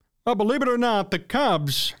Well, believe it or not, the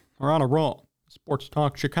Cubs are on a roll. Sports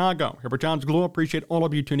Talk Chicago. Here for John Glue. Appreciate all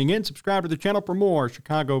of you tuning in. Subscribe to the channel for more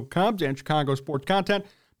Chicago Cubs and Chicago sports content.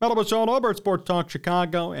 Follow us all over at Sports Talk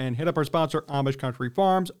Chicago and hit up our sponsor, Amish Country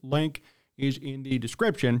Farms. Link is in the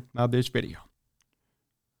description of this video.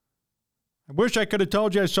 I wish I could have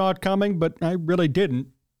told you I saw it coming, but I really didn't.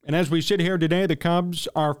 And as we sit here today, the Cubs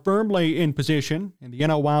are firmly in position. In the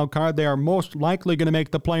NL wild card, they are most likely going to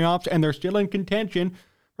make the playoffs, and they're still in contention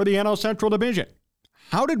for the NL Central Division.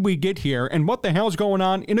 How did we get here, and what the hell's going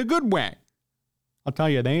on in a good way? I'll tell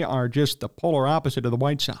you, they are just the polar opposite of the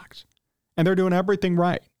White Sox, and they're doing everything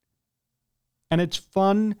right. And it's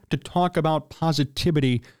fun to talk about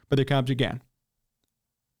positivity for the Cubs again.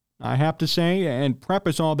 I have to say, and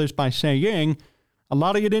preface all this by saying, a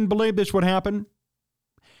lot of you didn't believe this would happen.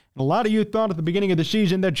 And a lot of you thought at the beginning of the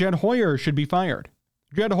season that Jed Hoyer should be fired.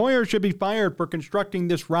 Jed Hoyer should be fired for constructing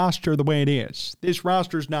this roster the way it is. This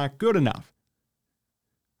roster's not good enough.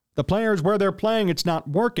 The players where they're playing, it's not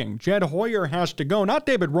working. Jed Hoyer has to go. Not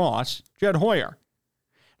David Ross, Jed Hoyer.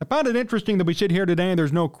 I found it interesting that we sit here today and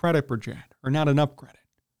there's no credit for Jed, or not enough credit.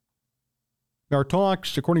 There are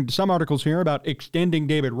talks, according to some articles here, about extending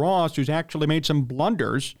David Ross, who's actually made some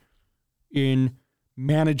blunders in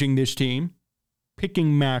managing this team,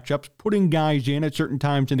 picking matchups, putting guys in at certain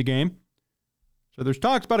times in the game. So there's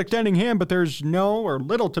talks about extending him, but there's no or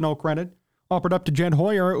little to no credit offered up to Jed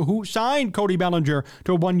Hoyer, who signed Cody Bellinger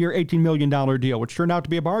to a one-year, $18 million deal, which turned out to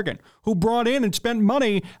be a bargain, who brought in and spent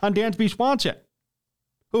money on Dansby Swanson,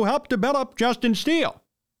 who helped develop Justin Steele,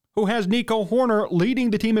 who has Nico Horner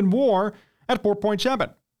leading the team in WAR at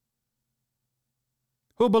 4.7,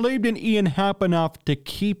 who believed in Ian Happ enough to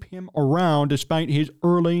keep him around despite his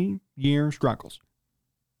early year struggles.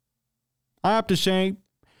 I have to say,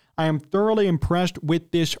 I am thoroughly impressed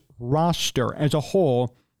with this roster as a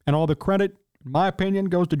whole, and all the credit, in my opinion,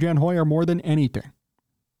 goes to Jed Hoyer more than anything.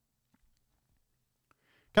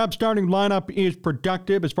 Cubs starting lineup is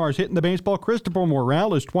productive as far as hitting the baseball. Christopher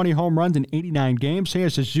Morel has 20 home runs in 89 games.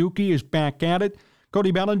 Seiya Suzuki is back at it.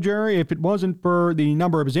 Cody Bellinger, if it wasn't for the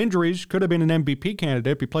number of his injuries, could have been an MVP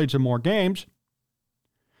candidate if he played some more games.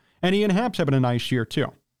 And Ian Happ's having a nice year,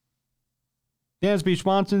 too. Dansby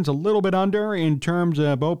Swanson's a little bit under in terms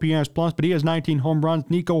of OPS+, but he has 19 home runs.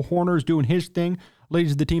 Nico Horner's doing his thing,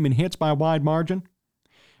 leads the team in hits by a wide margin.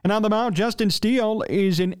 And on the mound, Justin Steele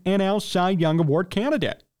is an NL Cy Young Award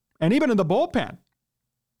candidate. And even in the bullpen,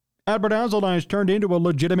 Albert Alzolay has turned into a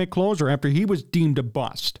legitimate closer after he was deemed a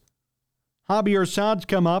bust. Javier Saad's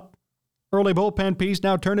come up. Early bullpen piece,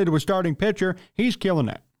 now turned into a starting pitcher. He's killing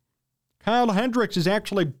it. Kyle Hendricks is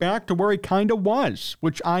actually back to where he kind of was,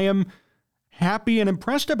 which I am happy and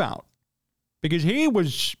impressed about, because he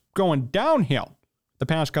was going downhill the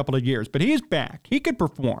past couple of years, but he's back. He could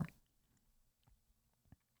perform.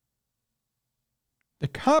 The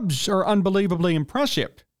Cubs are unbelievably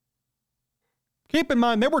impressive. Keep in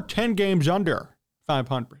mind, they were 10 games under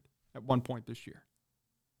 500 at one point this year.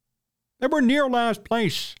 They were near last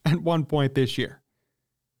place at one point this year.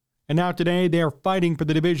 And now today, they are fighting for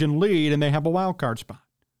the division lead, and they have a wild card spot.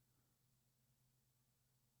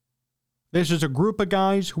 This is a group of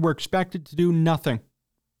guys who were expected to do nothing.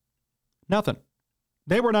 Nothing.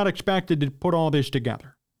 They were not expected to put all this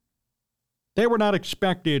together. They were not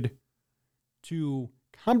expected to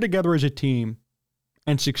come together as a team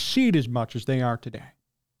and succeed as much as they are today.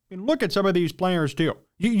 I mean, look at some of these players, too.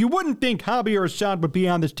 You wouldn't think Javier Assad would be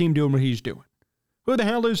on this team doing what he's doing. Who the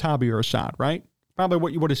hell is Javier Assad, right? Probably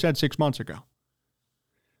what you would have said 6 months ago.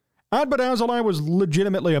 Albert Alzolay was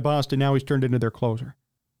legitimately a bust, and now he's turned into their closer.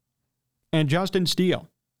 And Justin Steele.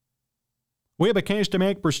 We have a case to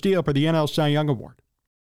make for Steele for the NL Cy Young Award.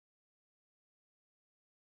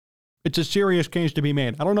 It's a serious case to be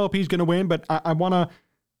made. I don't know if he's going to win, but I want to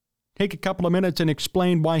take a couple of minutes and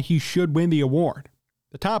explain why he should win the award.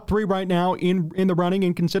 The top three right now in the running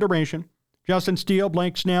in consideration: Justin Steele,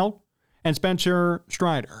 Blake Snell, and Spencer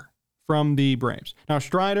Strider from the Braves. Now,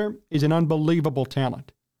 Strider is an unbelievable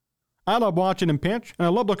talent. I love watching him pitch, and I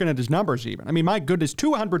love looking at his numbers even. I mean, my goodness,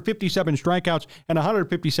 257 strikeouts and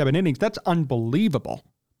 157 innings. That's unbelievable.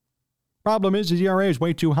 Problem is, his ERA is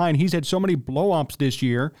way too high, and he's had so many blow-ups this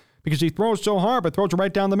year because he throws so hard, but throws it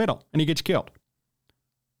right down the middle, and he gets killed.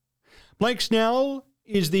 Blake Snell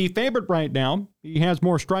is the favorite right now. He has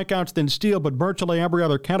more strikeouts than Steele, but virtually every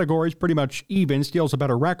other category is pretty much even. Steele's a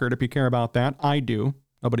better record, if you care about that. I do.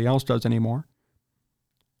 Nobody else does anymore.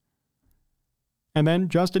 And then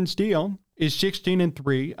Justin Steele is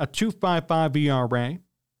 16-3, a 2.55 ERA,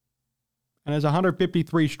 and has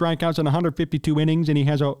 153 strikeouts and 152 innings, and he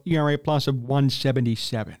has an ERA plus of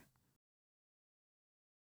 1.77.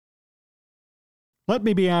 Let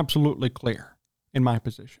me be absolutely clear in my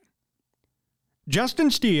position. Justin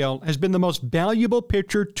Steele has been the most valuable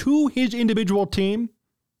pitcher to his individual team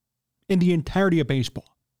in the entirety of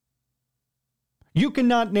baseball. You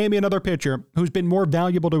cannot name me another pitcher who's been more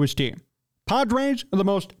valuable to his team. Padres are the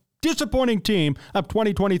most disappointing team of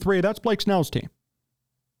 2023. That's Blake Snell's team.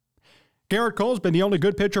 Garrett Cole's been the only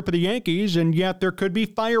good pitcher for the Yankees, and yet there could be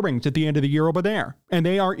firings at the end of the year over there, and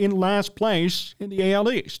they are in last place in the AL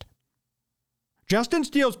East. Justin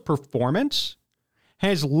Steele's performance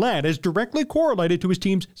has directly correlated to his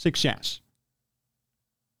team's success.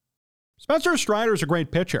 Spencer Strider's a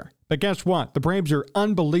great pitcher, but guess what? The Braves are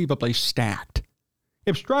unbelievably stacked.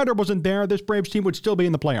 If Strider wasn't there, this Braves team would still be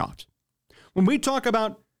in the playoffs. When we talk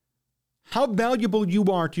about how valuable you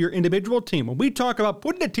are to your individual team, when we talk about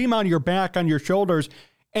putting a team on your back, on your shoulders,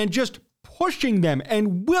 and just pushing them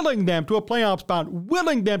and willing them to a playoff spot,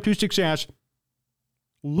 willing them to success,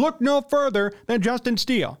 look no further than Justin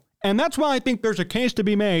Steele. And that's why I think there's a case to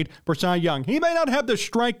be made for Cy Young. He may not have the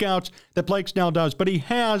strikeouts that Blake Snell does, but he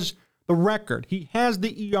has the record. He has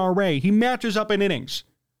the ERA. He matches up in innings.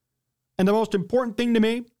 And the most important thing to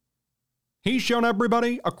me, he's shown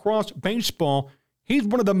everybody across baseball he's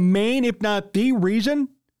one of the main, if not the reason,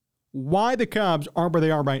 why the Cubs are where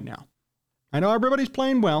they are right now. I know everybody's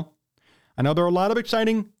playing well. I know there are a lot of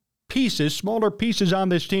exciting pieces, smaller pieces on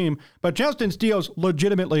this team, but Justin Steele's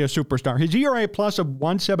legitimately a superstar. His ERA plus of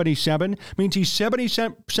 177 means he's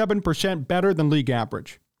 77% better than league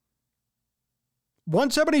average.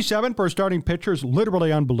 177 for a starting pitcher is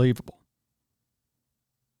literally unbelievable.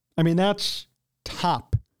 I mean, that's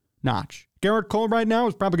top notch. Garrett Cole right now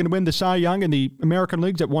is probably going to win the Cy Young in the American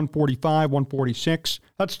Leagues at 145, 146.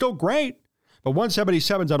 That's still great, but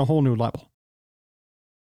 177 is on a whole new level.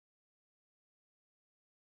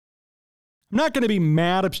 I'm not going to be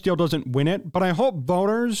mad if Steele doesn't win it, but I hope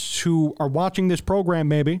voters who are watching this program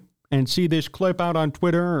maybe and see this clip out on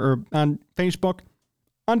Twitter or on Facebook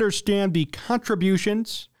understand the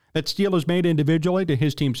contributions that Steele has made individually to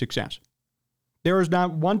his team's success. There is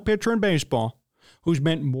not one pitcher in baseball who's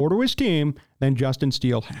meant more to his team than Justin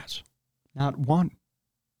Steele has. Not one.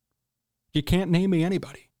 You can't name me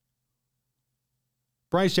anybody.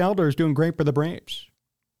 Bryce Elder is doing great for the Braves.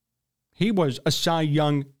 He was a Cy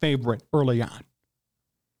Young favorite early on.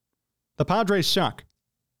 The Padres suck.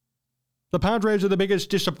 The Padres are the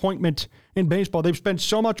biggest disappointment in baseball. They've spent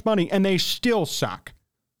so much money, and they still suck.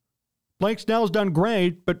 Blake Snell's done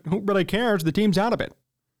great, but who really cares? The team's out of it.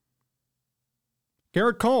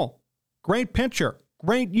 Garrett Cole, great pitcher,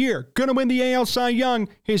 great year, going to win the AL Cy Young.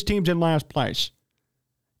 His team's in last place.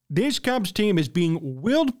 This Cubs team is being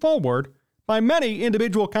willed forward by many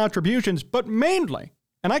individual contributions, but mainly,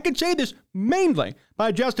 and I can say this mainly,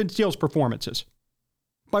 by Justin Steele's performances.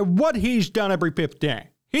 By what he's done every fifth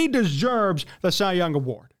day. He deserves the Cy Young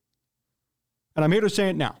Award. And I'm here to say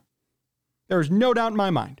it now. There is no doubt in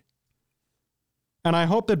my mind. And I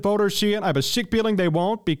hope that voters see it. I have a sick feeling they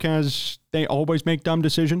won't because they always make dumb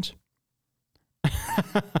decisions.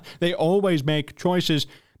 They always make choices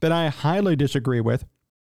that I highly disagree with.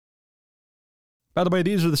 By the way,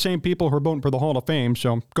 these are the same people who are voting for the Hall of Fame,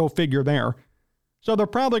 so go figure there. So they're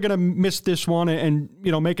probably going to miss this one and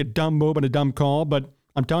make a dumb move and a dumb call, but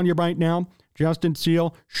I'm telling you right now, Justin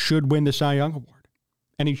Steele should win the Cy Young Award,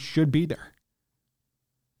 and he should be there.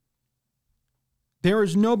 There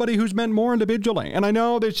is nobody who's meant more individually, and I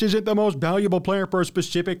know this isn't the most valuable player for a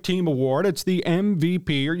specific team award. It's the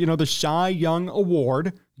MVP, or, the Cy Young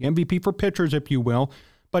Award, the MVP for pitchers, if you will,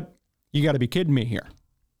 but you got to be kidding me here.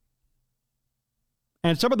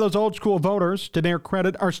 And some of those old school voters, to their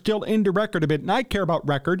credit, are still into record a bit. And I care about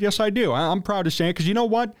record. Yes, I do. I'm proud to say it because you know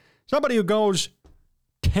what? Somebody who goes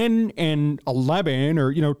 10-11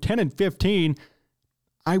 or, 10-15,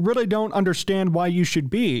 I really don't understand why you should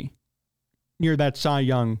be near that Cy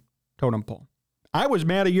Young totem pole. I was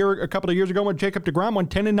mad a couple of years ago when Jacob deGrom went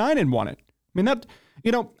 10-9 and won it. I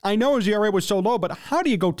mean, I know his ERA was so low, but how do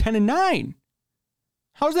you go 10-9?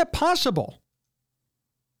 How is that possible?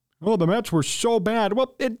 Oh, the Mets were so bad.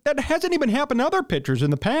 Well, that hasn't even happened to other pitchers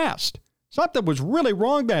in the past. Something was really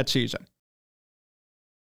wrong that season.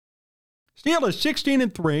 Steele is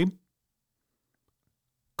 16-3,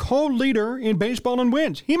 co-leader in baseball in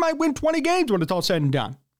wins. He might win 20 games when it's all said and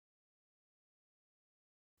done.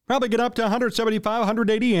 Probably get up to 175,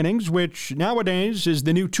 180 innings, which nowadays is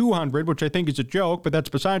the new 200, which I think is a joke, but that's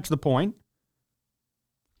besides the point.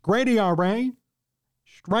 Great ERA.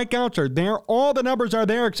 Strikeouts are there. All the numbers are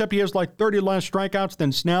there, except he has like 30 less strikeouts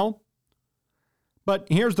than Snell. But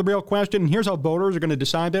here's the real question. Here's how voters are going to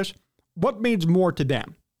decide this. What means more to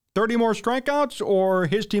them? 30 more strikeouts or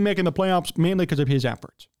his team making the playoffs mainly because of his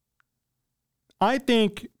efforts? I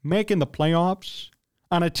think making the playoffs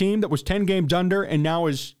on a team that was 10 games under and now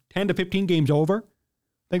is 10 to 15 games over,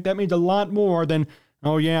 I think that means a lot more than,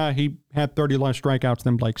 oh yeah, he had 30 less strikeouts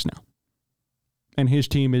than Blake Snell. And his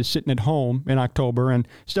team is sitting at home in October and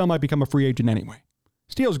still might become a free agent anyway.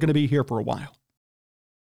 Steele's going to be here for a while.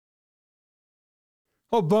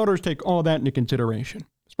 Hope voters take all that into consideration.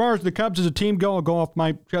 As far as the Cubs as a team go, I'll go off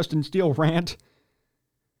my Justin Steele rant.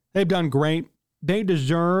 They've done great. They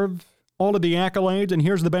deserve all of the accolades, and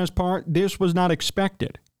here's the best part. This was not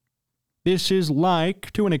expected. This is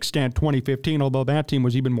like, to an extent, 2015, although that team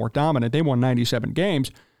was even more dominant. They won 97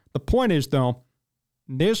 games. The point is, though,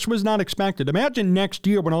 this was not expected. Imagine next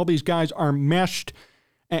year when all these guys are meshed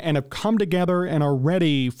and have come together and are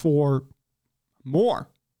ready for more.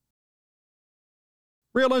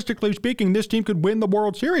 Realistically speaking, this team could win the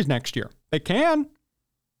World Series next year. They can.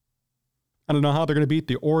 I don't know how they're going to beat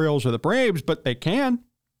the Orioles or the Braves, but they can.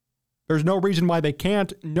 There's no reason why they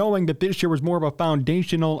can't, knowing that this year was more of a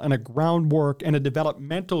foundational and a groundwork and a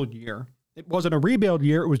developmental year. It wasn't a rebuild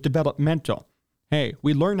year, it was developmental. Hey,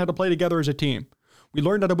 we learned how to play together as a team. We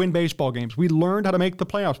learned how to win baseball games. We learned how to make the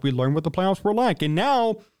playoffs. We learned what the playoffs were like. And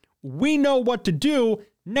now we know what to do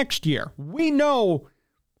next year. We know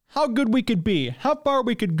how good we could be, how far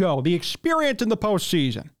we could go, the experience in the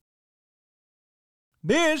postseason.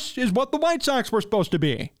 This is what the White Sox were supposed to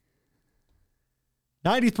be.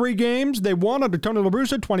 93 games, they won under Tony La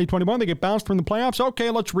Russa. 2021, they get bounced from the playoffs. Okay,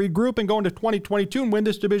 let's regroup and go into 2022 and win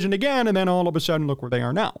this division again, and then all of a sudden, look where they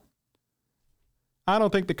are now. I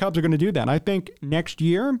don't think the Cubs are going to do that. I think next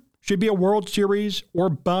year should be a World Series or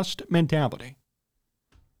bust mentality.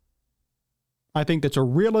 I think that's a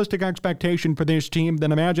realistic expectation for this team.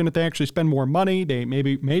 Then imagine if they actually spend more money.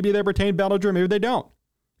 Maybe they retain Bellinger, maybe they don't.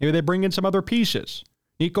 Maybe they bring in some other pieces.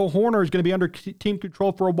 Nico Horner is going to be under team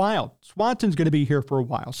control for a while. Swanson's going to be here for a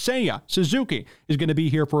while. Seiya, Suzuki is going to be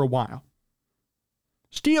here for a while.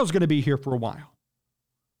 Steele's going to be here for a while.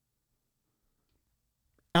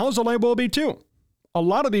 Alzolay will be too. A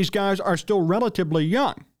lot of these guys are still relatively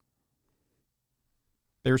young.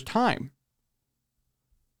 There's time.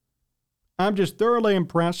 I'm just thoroughly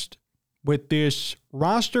impressed with this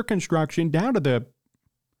roster construction down to the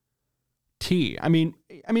T. I mean,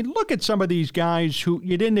 look at some of these guys who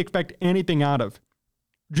you didn't expect anything out of.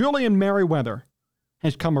 Julian Merriweather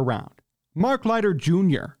has come around. Mark Leiter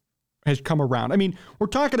Jr. has come around. I mean, we're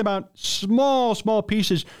talking about small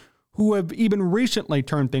pieces who have even recently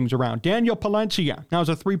turned things around. Daniel Palencia now has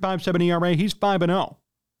a 3.57 ERA. He's 5-0.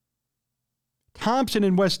 Thompson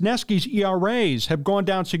and Wesneski's ERAs have gone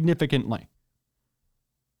down significantly.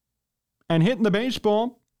 And hitting the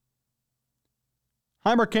baseball,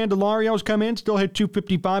 Heimer Candelario's come in, still hit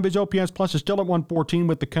 .255. His OPS plus is still at 114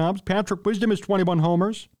 with the Cubs. Patrick Wisdom is 21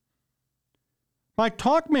 homers. Mike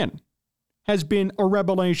Tauchman has been a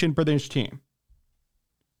revelation for this team.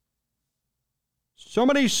 So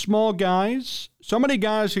many small guys, so many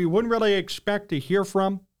guys who you wouldn't really expect to hear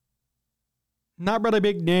from. Not really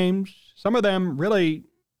big names. Some of them really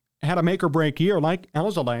had a make-or-break year, like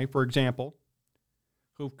Alzolay, for example,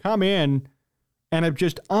 who've come in and have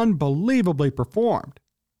just unbelievably performed.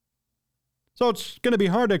 So it's going to be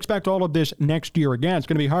hard to expect all of this next year again. It's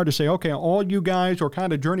going to be hard to say, okay, all you guys who are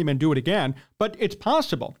kind of journeymen do it again, but it's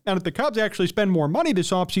possible. And if the Cubs actually spend more money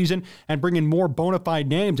this offseason and bring in more bona fide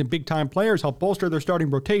names and big-time players, help bolster their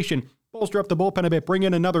starting rotation, bolster up the bullpen a bit, bring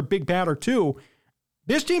in another big bat or two,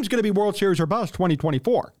 this team's going to be World Series or bust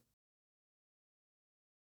 2024.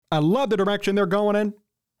 I love the direction they're going in.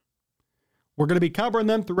 We're going to be covering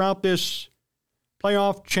them throughout this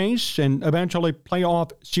playoff chase and eventually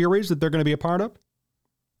playoff series that they're going to be a part of.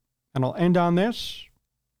 And I'll end on this.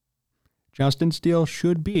 Justin Steele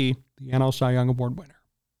should be the NL Cy Young Award winner.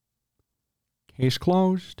 Case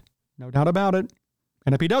closed. No doubt about it.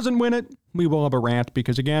 And if he doesn't win it, we will have a rant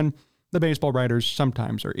because, again, the baseball writers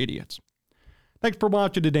sometimes are idiots. Thanks for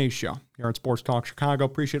watching today's show here at Sports Talk Chicago.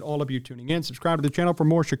 Appreciate all of you tuning in. Subscribe to the channel for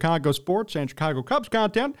more Chicago sports and Chicago Cubs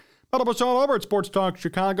content. Follow us all over at Sports Talk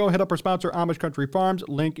Chicago. Hit up our sponsor, Amish Country Farms.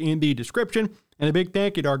 Link in the description. And a big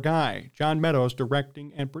thank you to our guy, John Meadows,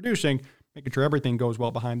 directing and producing, making sure everything goes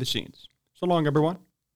well behind the scenes. So long, everyone.